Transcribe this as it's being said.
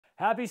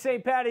Happy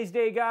St. Patty's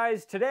Day,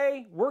 guys.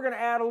 Today, we're gonna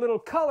add a little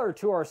color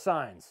to our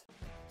signs.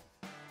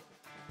 A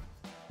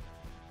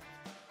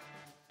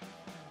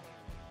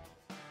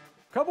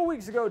couple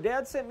weeks ago,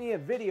 Dad sent me a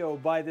video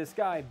by this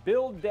guy,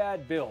 Build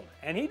Dad Build,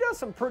 and he does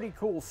some pretty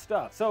cool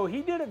stuff. So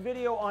he did a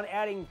video on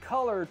adding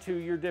color to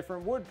your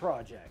different wood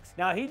projects.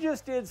 Now, he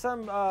just did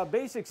some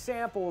basic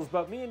samples,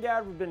 but me and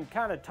Dad have been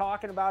kind of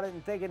talking about it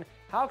and thinking,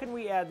 how can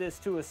we add this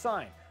to a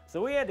sign?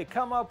 So we had to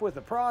come up with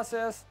a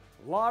process,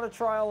 a lot of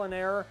trial and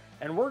error,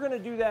 and we're gonna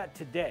do that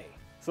today.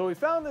 So we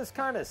found this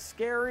kind of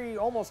scary,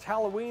 almost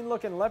Halloween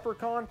looking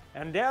leprechaun,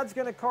 and Dad's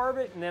gonna carve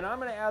it, and then I'm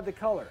gonna add the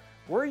color.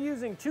 We're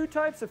using two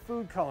types of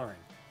food coloring.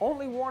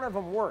 Only one of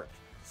them worked.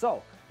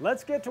 So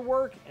let's get to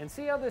work and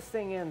see how this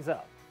thing ends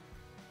up.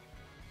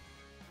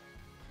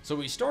 So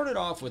we started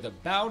off with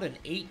about an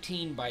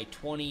 18 by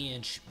 20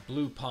 inch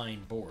blue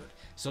pine board.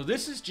 So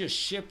this is just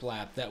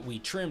shiplap that we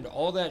trimmed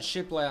all that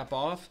shiplap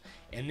off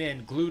and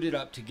then glued it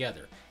up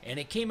together. And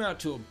it came out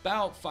to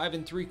about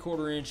 5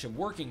 3/4 inch of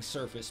working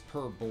surface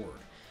per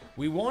board.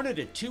 We wanted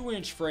a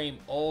 2-inch frame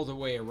all the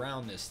way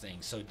around this thing.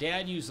 So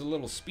Dad used a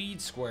little speed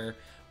square,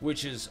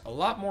 which is a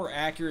lot more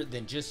accurate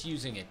than just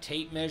using a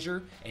tape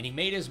measure. And he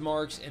made his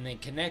marks and then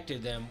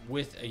connected them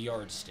with a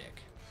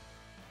yardstick.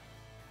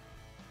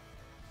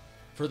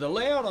 For the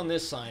layout on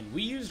this sign,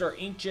 we used our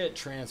inkjet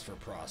transfer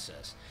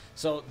process.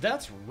 So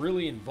that's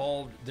really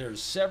involved.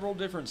 There's several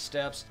different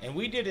steps, and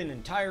we did an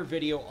entire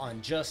video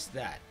on just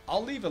that.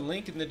 I'll leave a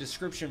link in the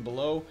description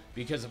below,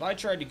 because if I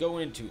tried to go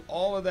into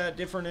all of that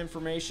different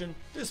information,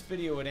 this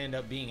video would end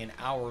up being an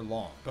hour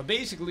long. But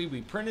basically,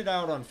 we print it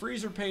out on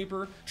freezer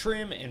paper,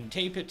 trim and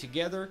tape it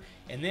together,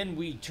 and then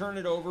we turn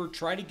it over,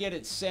 try to get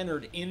it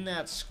centered in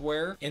that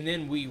square, and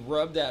then we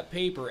rub that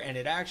paper and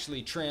it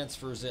actually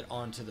transfers it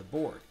onto the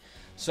board.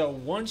 So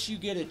once you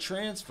get it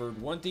transferred,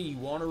 one thing you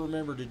want to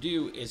remember to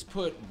do is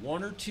put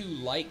 1 or 2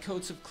 light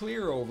coats of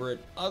clear over it.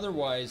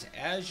 Otherwise,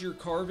 as you're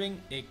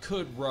carving, it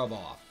could rub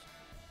off.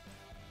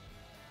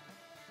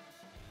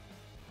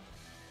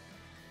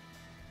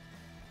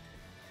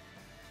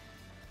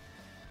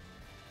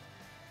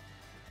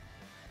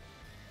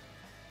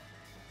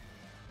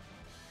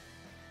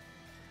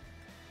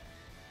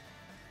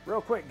 Real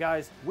quick,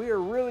 guys, we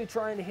are really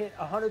trying to hit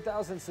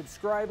 100,000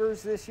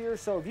 subscribers this year,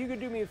 so if you could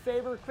do me a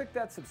favor, click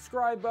that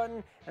subscribe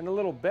button and the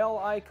little bell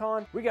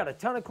icon. We got a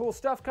ton of cool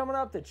stuff coming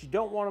up that you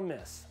don't want to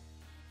miss.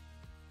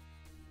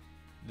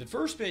 The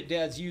first bit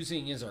Dad's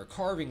using is our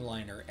carving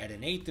liner at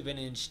 1/8 of an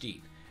inch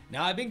deep.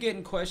 Now, I've been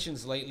getting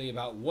questions lately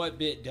about what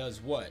bit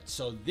does what,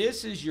 so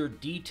this is your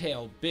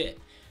detail bit.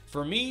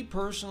 For me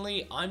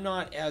personally, I'm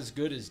not as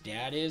good as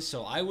Dad is,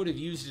 so I would have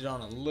used it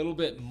on a little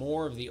bit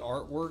more of the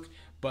artwork,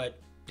 but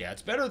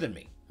Dad's better than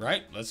me,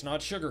 right? Let's not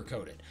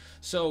sugarcoat it.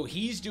 So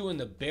he's doing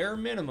the bare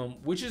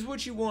minimum, which is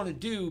what you want to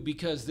do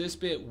because this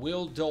bit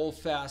will dull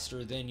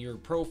faster than your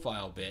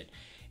profile bit.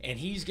 And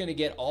he's going to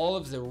get all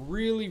of the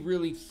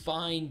really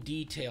fine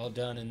detail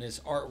done in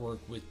this artwork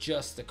with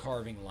just the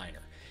carving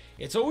liner.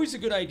 It's always a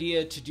good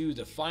idea to do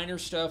the finer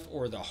stuff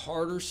or the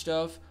harder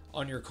stuff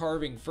on your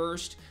carving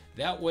first.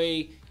 That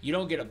way you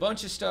don't get a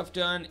bunch of stuff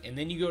done and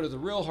then you go to the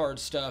real hard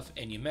stuff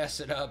and you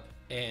mess it up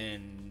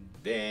and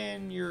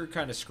then you're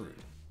kind of screwed.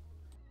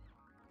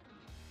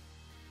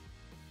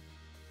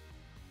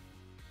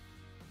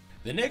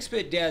 The next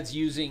bit Dad's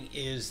using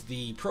is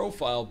the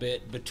profile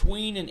bit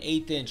between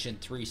 1/8 inch and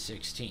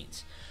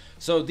 3/16.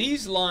 So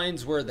these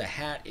lines where the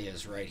hat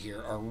is right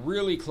here are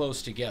really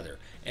close together.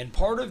 And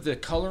part of the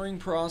coloring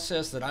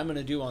process that I'm going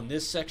to do on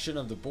this section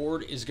of the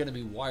board is going to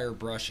be wire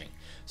brushing.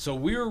 So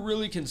we were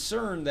really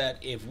concerned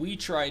that if we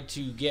tried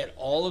to get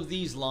all of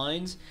these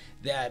lines,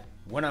 that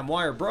when I'm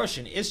wire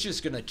brushing, it's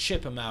just going to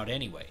chip them out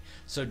anyway.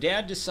 So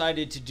Dad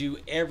decided to do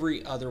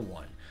every other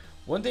one.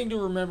 One thing to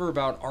remember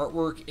about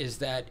artwork is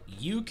that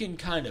you can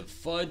kind of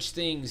fudge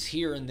things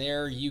here and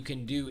there. You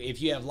can do,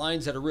 if you have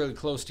lines that are really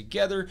close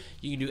together,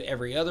 you can do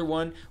every other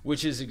one,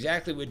 which is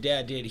exactly what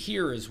Dad did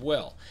here as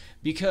well.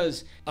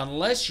 Because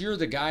unless you're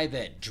the guy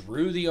that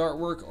drew the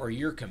artwork or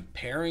you're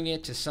comparing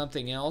it to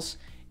something else,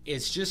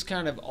 it's just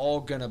kind of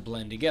all gonna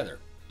blend together.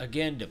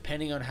 Again,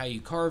 depending on how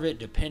you carve it,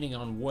 depending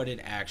on what it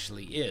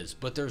actually is.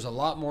 But there's a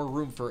lot more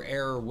room for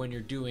error when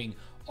you're doing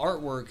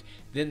artwork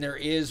than there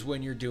is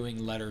when you're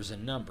doing letters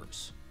and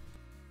numbers.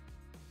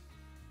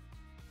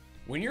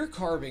 When you're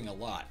carving a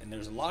lot and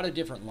there's a lot of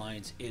different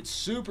lines, it's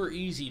super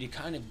easy to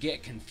kind of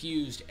get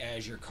confused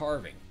as you're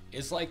carving.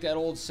 It's like that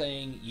old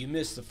saying, you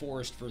miss the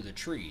forest for the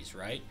trees,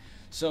 right?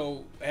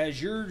 So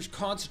as you're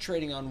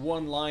concentrating on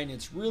one line,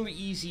 it's really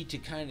easy to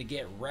kind of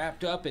get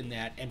wrapped up in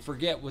that and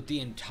forget what the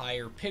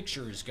entire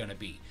picture is going to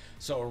be.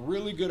 So a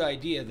really good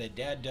idea that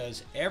Dad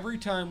does every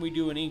time we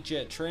do an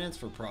inkjet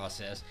transfer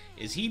process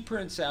is he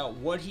prints out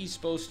what he's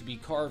supposed to be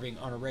carving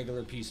on a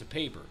regular piece of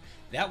paper.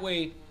 That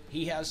way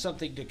he has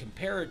something to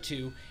compare it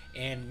to,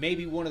 and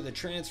maybe one of the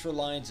transfer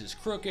lines is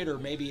crooked, or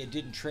maybe it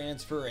didn't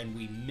transfer and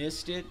we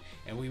missed it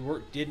and we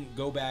didn't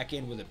go back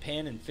in with a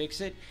pen and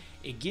fix it.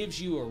 It gives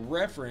you a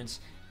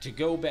reference to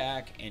go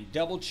back and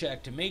double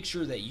check to make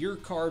sure that you're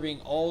carving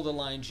all the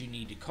lines you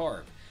need to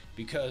carve.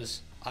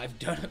 Because I've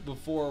done it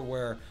before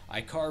where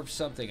I carved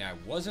something I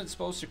wasn't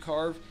supposed to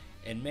carve,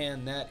 and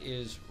man, that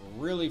is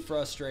really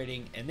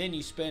frustrating. And then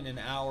you spend an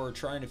hour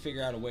trying to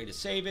figure out a way to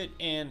save it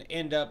and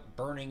end up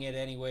burning it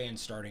anyway and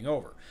starting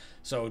over.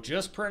 So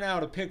just print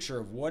out a picture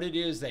of what it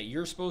is that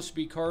you're supposed to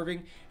be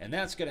carving, and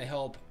that's going to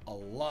help a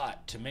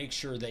lot to make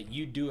sure that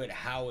you do it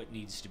how it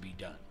needs to be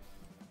done.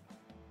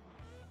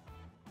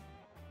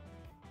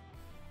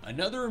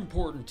 Another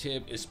important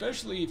tip,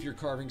 especially if you're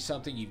carving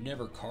something you've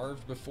never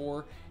carved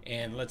before,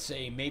 and let's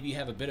say maybe you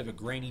have a bit of a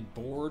grainy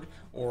board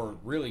or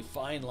really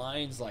fine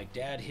lines like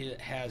Dad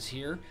has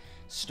here,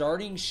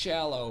 starting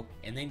shallow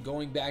and then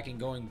going back and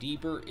going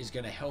deeper is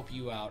going to help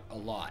you out a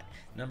lot.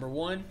 Number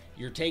one,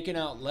 you're taking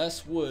out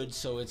less wood,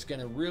 so it's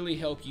going to really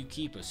help you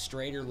keep a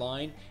straighter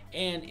line,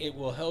 and it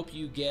will help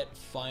you get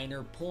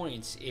finer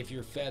points if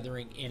you're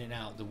feathering in and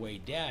out the way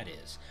Dad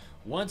is.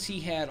 Once he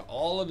had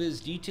all of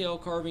his detail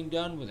carving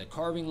done with a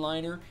carving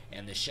liner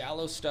and the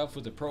shallow stuff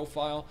with the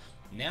profile,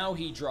 now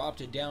he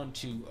dropped it down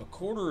to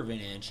 1/4 of an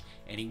inch,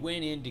 and he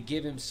went in to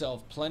give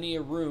himself plenty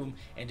of room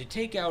and to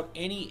take out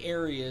any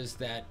areas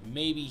that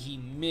maybe he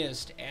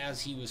missed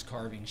as he was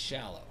carving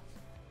shallow.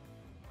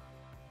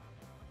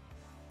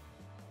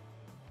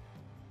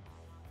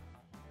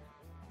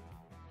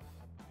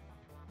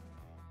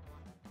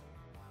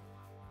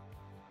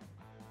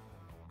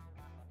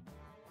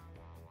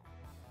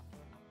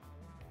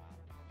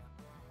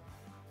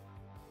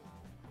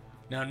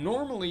 Now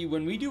normally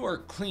when we do our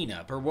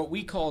cleanup, or what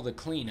we call the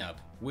cleanup,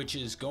 which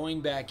is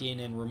going back in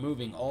and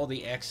removing all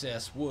the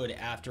excess wood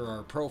after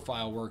our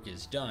profile work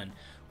is done,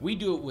 we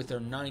do it with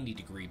our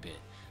 90-degree bit.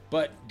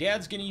 But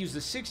Dad's going to use the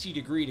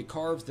 60-degree to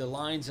carve the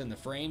lines in the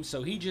frame,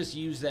 so he just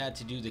used that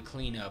to do the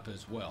cleanup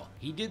as well.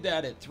 He did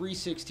that at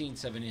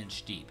 3/16 of an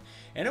inch deep,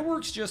 and it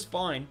works just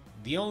fine.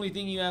 The only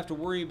thing you have to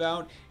worry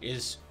about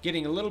is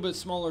getting a little bit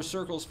smaller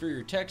circles for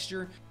your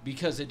texture,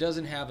 because it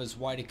doesn't have as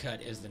wide a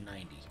cut as the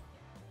 90.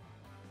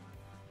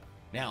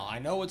 Now, I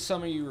know what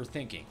some of you are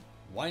thinking.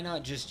 Why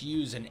not just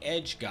use an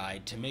edge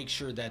guide to make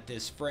sure that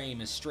this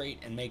frame is straight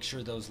and make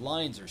sure those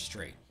lines are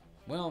straight?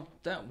 Well,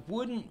 that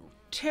wouldn't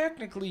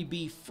technically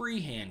be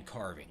freehand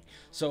carving.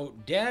 So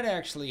Dad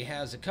actually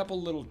has a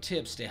couple little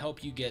tips to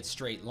help you get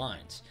straight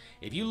lines.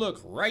 If you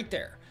look right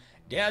there,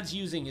 Dad's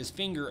using his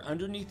finger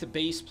underneath the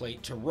base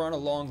plate to run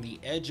along the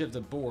edge of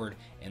the board,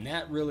 and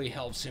that really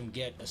helps him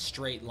get a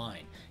straight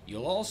line.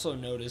 You'll also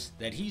notice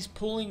that he's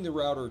pulling the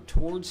router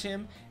towards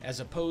him as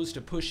opposed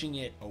to pushing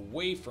it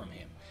away from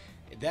him.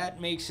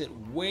 That makes it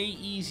way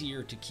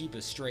easier to keep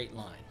a straight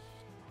line.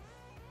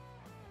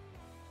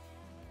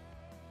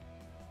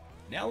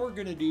 Now we're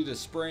going to do the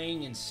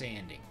spraying and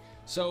sanding.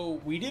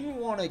 So we didn't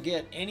want to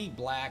get any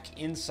black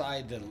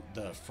inside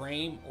the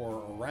frame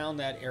or around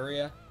that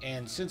area,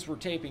 and since we're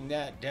taping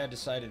that, Dad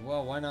decided,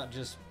 well, why not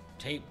just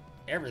tape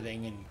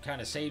everything and kind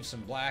of save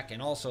some black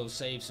and also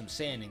save some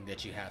sanding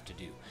that you have to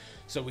do.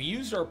 So we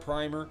used our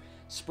primer,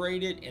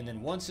 sprayed it, and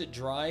then once it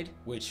dried,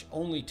 which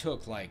only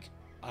took like,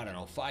 I don't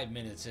know, 5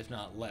 minutes if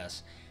not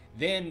less,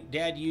 then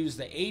Dad used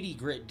the 80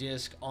 grit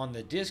disc on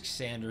the disc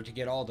sander to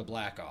get all the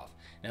black off.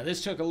 Now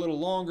this took a little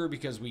longer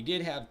because we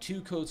did have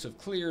 2 coats of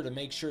clear to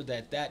make sure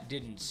that that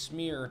didn't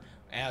smear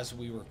as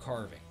we were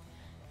carving.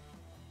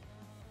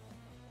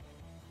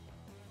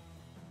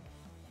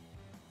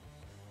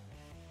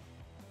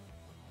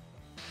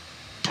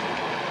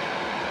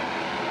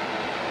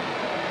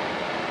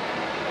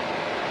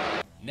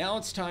 Now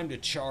it's time to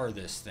char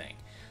this thing.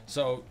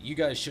 So you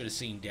guys should have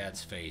seen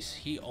Dad's face.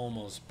 He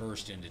almost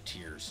burst into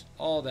tears.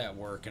 All that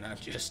work and I'm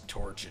just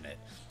torching it,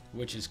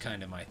 which is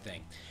kind of my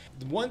thing.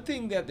 The one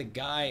thing that the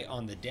guy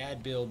on the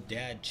Dad Build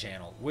Dad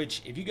channel,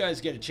 which if you guys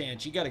get a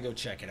chance, you got to go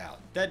check it out.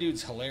 That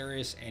dude's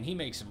hilarious and he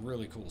makes some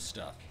really cool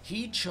stuff.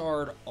 He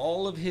charred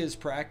all of his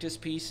practice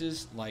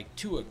pieces like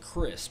to a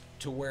crisp,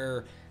 to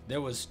where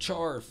there was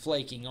char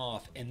flaking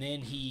off, and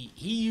then he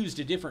used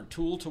a different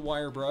tool to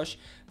wire brush,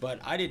 but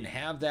I didn't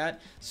have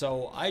that,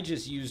 so I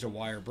just used a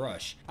wire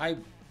brush. I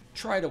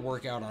try to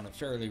work out on a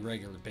fairly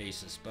regular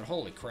basis, but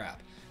holy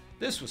crap,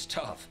 this was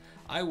tough.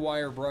 I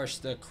wire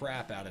brushed the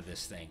crap out of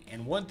this thing,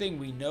 and one thing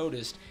we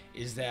noticed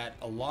is that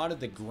a lot of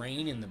the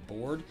grain in the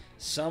board,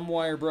 some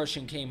wire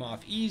brushing came off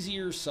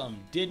easier, some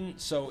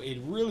didn't, so it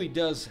really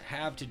does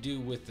have to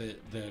do with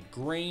the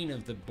grain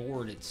of the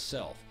board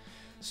itself.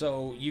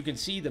 So you can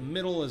see the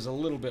middle is a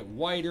little bit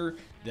whiter,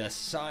 the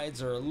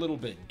sides are a little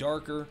bit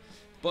darker,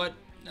 but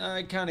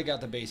I kind of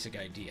got the basic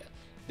idea.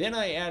 Then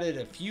I added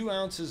a few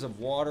ounces of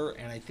water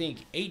and I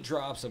think 8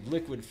 drops of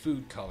liquid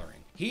food coloring.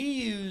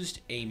 He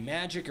used a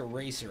magic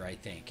eraser, I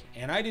think,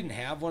 and I didn't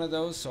have one of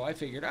those, so I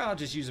figured I'll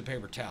just use a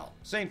paper towel.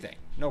 Same thing,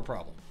 no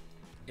problem.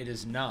 It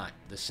is not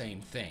the same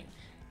thing.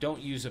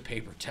 Don't use a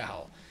paper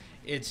towel.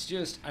 It's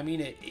just, I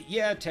mean,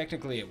 yeah,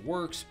 technically it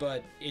works,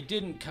 but it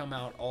didn't come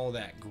out all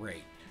that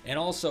great. And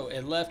also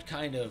it left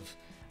kind of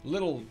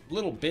little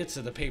bits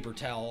of the paper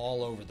towel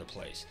all over the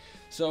place.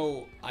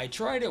 So I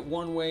tried it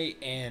one way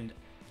and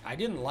I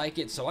didn't like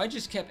it, so I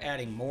just kept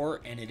adding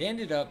more, and it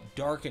ended up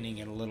darkening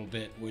it a little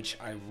bit, which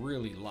I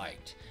really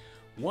liked.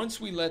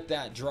 Once we let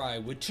that dry,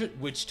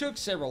 which took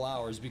several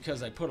hours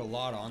because I put a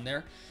lot on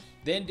there,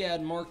 then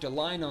Dad marked a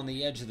line on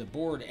the edge of the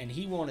board, and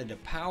he wanted to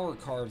power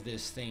carve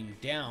this thing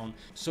down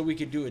so we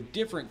could do a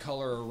different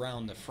color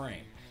around the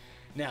frame.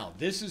 Now,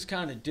 this is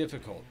kind of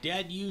difficult.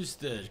 Dad used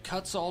the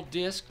cut-saw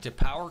disc to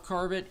power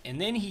carve it, and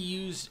then he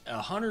used a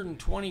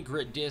 120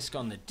 grit disc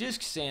on the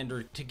disc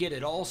sander to get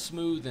it all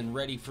smooth and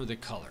ready for the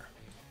color.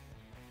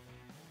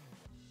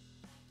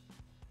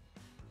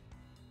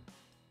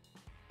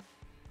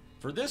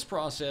 For this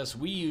process,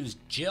 we used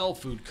gel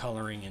food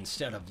coloring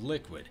instead of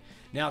liquid.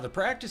 Now, the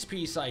practice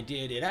piece I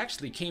did, it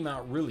actually came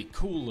out really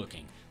cool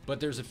looking, but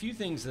there's a few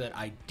things that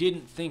I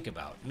didn't think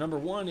about. Number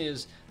one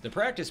is the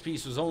practice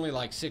piece was only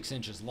like 6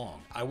 inches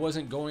long. I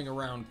wasn't going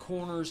around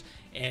corners,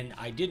 and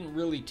I didn't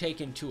really take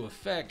into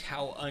effect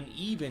how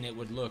uneven it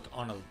would look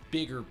on a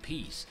bigger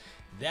piece.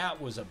 That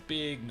was a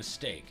big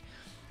mistake.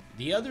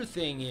 The other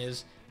thing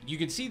is, you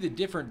can see the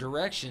different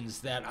directions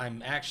that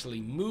I'm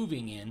actually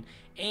moving in,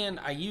 and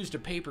I used a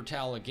paper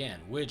towel again,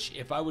 which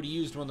if I would have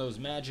used one of those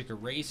magic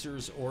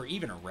erasers or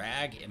even a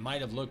rag, it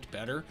might have looked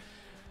better.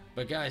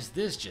 But guys,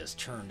 this just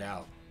turned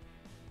out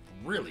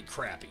really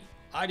crappy.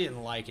 I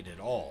didn't like it at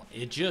all.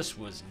 It just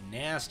was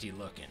nasty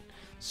looking.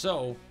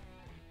 So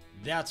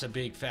that's a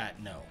big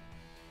fat no.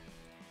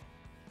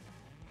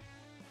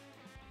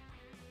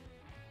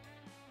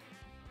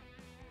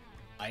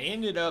 I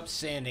ended up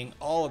sanding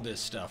all of this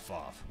stuff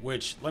off,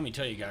 which, let me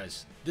tell you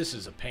guys, this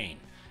is a pain.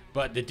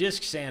 But the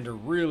disc sander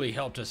really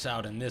helped us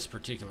out in this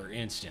particular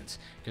instance,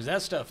 because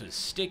that stuff is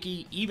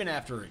sticky. Even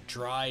after it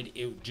dried,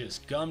 it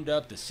just gummed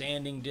up the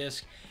sanding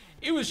disc.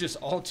 It was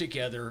just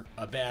altogether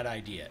a bad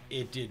idea.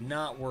 It did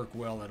not work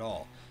well at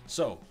all.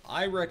 So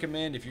I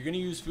recommend, if you're going to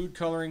use food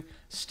coloring,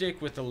 stick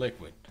with the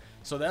liquid.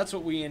 So that's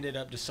what we ended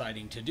up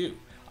deciding to do.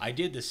 I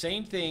did the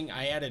same thing.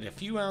 I added a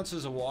few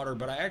ounces of water,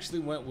 but I actually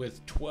went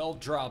with 12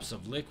 drops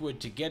of liquid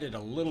to get it a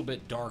little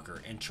bit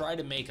darker and try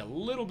to make a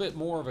little bit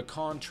more of a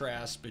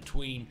contrast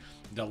between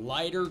the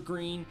lighter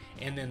green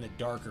and then the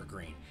darker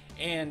green.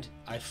 And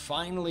I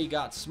finally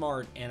got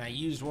smart, and I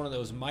used one of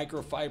those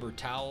microfiber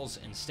towels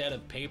instead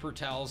of paper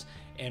towels,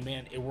 and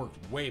man, it worked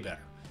way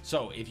better.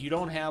 So if you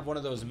don't have one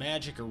of those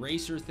magic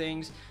eraser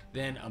things,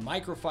 then a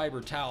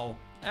microfiber towel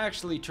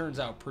actually turns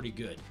out pretty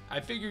good. I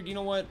figured, you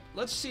know what,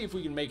 let's see if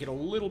we can make it a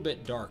little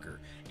bit darker.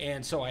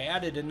 And so I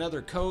added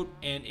another coat,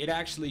 and it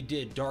actually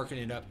did darken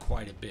it up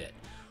quite a bit.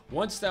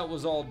 Once that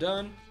was all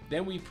done,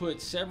 then we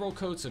put several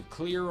coats of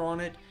clear on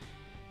it.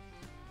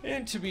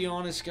 And to be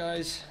honest,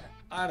 guys,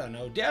 I don't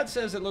know. Dad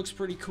says it looks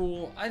pretty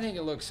cool. I think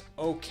it looks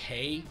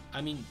okay.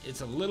 I mean,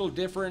 it's a little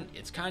different.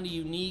 It's kind of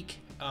unique.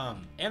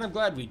 And I'm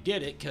glad we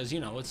did it because, you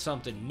know, it's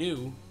something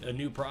new, a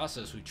new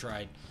process we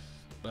tried.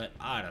 But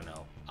I don't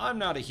know. I'm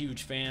not a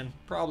huge fan.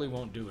 Probably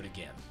won't do it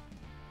again.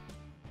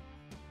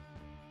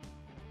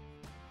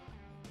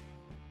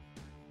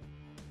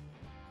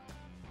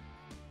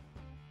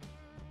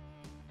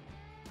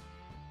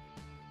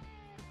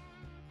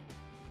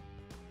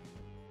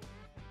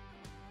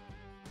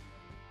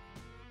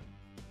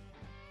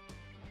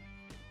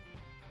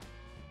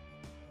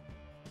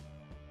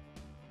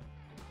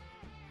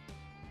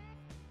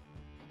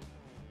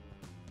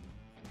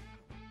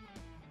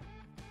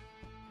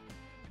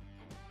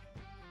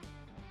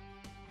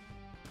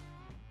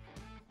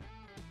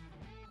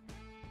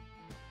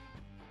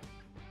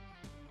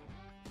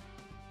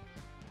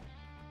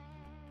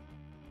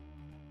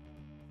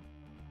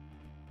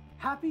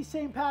 Happy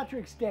St.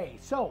 Patrick's Day.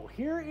 So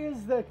here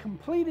is the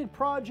completed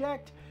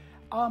project.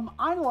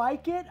 I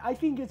like it. I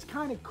think it's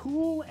kind of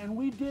cool, and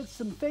we did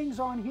some things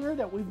on here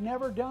that we've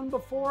never done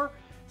before.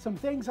 Some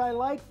things I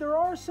like. There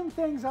are some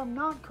things I'm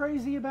not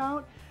crazy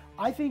about.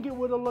 I think it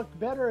would have looked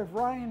better if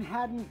Ryan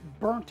hadn't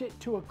burnt it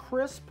to a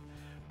crisp,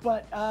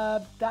 but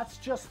that's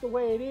just the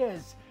way it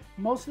is.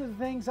 Most of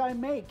the things I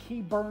make,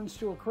 he burns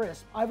to a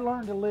crisp. I've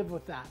learned to live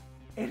with that.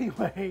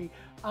 Anyway,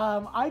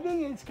 I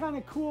think it's kind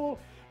of cool,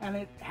 and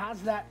it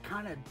has that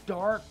kind of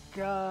dark,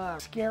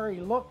 scary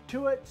look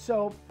to it.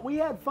 So we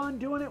had fun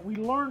doing it. We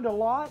learned a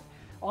lot.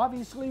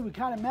 Obviously, we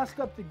kind of messed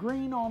up the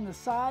green on the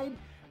side,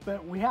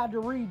 but we had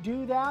to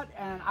redo that,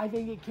 and I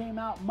think it came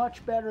out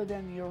much better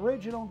than the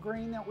original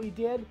green that we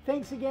did.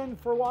 Thanks again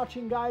for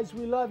watching, guys.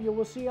 We love you.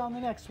 We'll see you on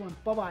the next one.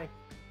 Bye-bye.